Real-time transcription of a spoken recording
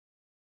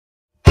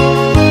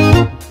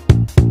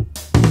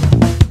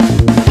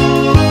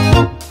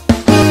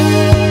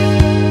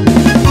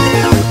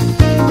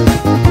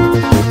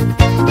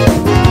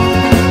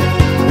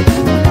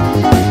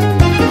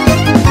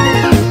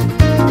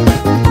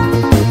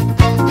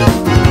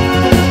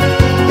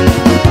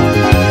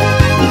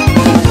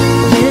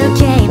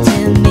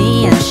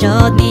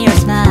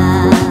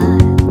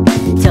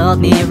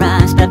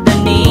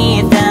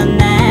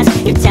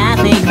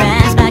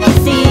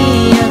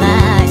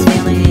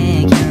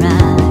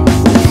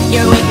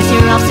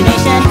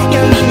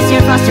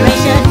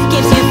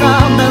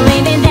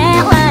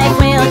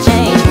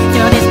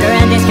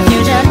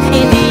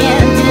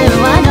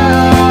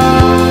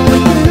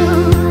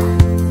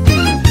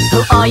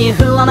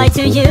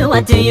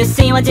What do you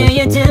see? What do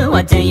you do?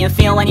 What do you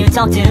feel when you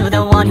talk to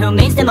the one who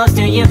means the most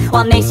to you?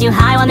 What makes you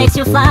high? What makes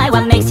you fly?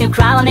 What makes you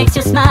cry? What makes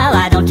you smile?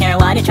 I don't care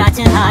what you try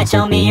to hide.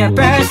 Show me your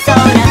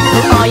persona.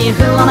 Who are you?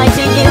 Who am I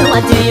to you?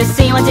 What do you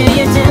see? What do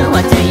you do?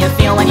 What do you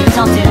feel when you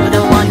talk to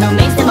the one who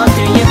means the most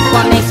to you?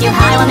 What makes you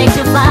high? What makes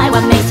you fly?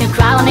 What makes you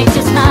cry? What makes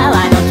you smile?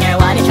 I don't care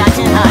what you try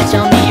to hide.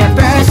 Show me your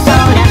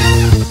persona.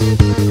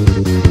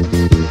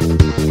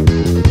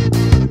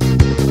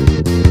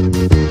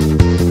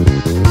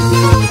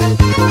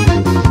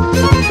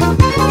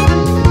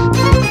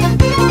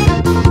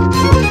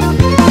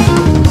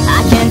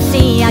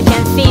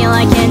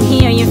 I can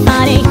hear you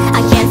fighting.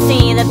 I can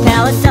see the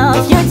palace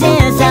of your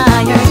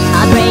desire.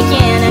 I'll break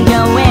in and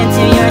go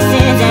into your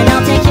sins, and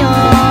I'll take your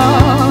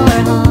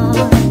heart.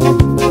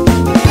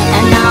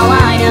 And now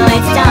I know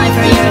it's time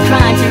for your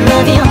crime to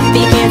reveal.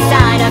 Peek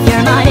inside of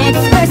your mind,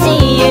 it's mercy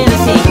you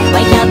see.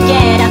 Wake up,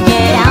 get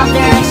out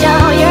there and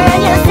show your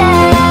new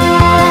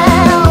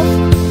self.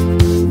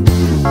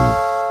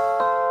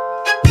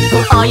 Who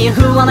are you?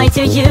 Who am I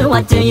to you?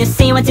 What do you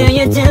see? What do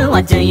you do?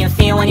 What do you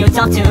feel when you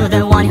talk to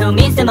the one who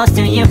means the most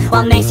to you?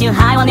 What makes you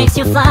high? What makes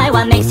you fly?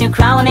 What makes you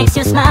cry? What makes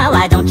you smile?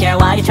 I don't care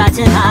what you try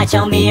to hide.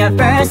 Show me your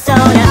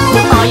persona. Who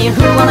are you?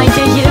 Who am I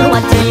to you?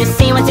 What do you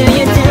see? What do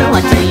you do?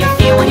 What do you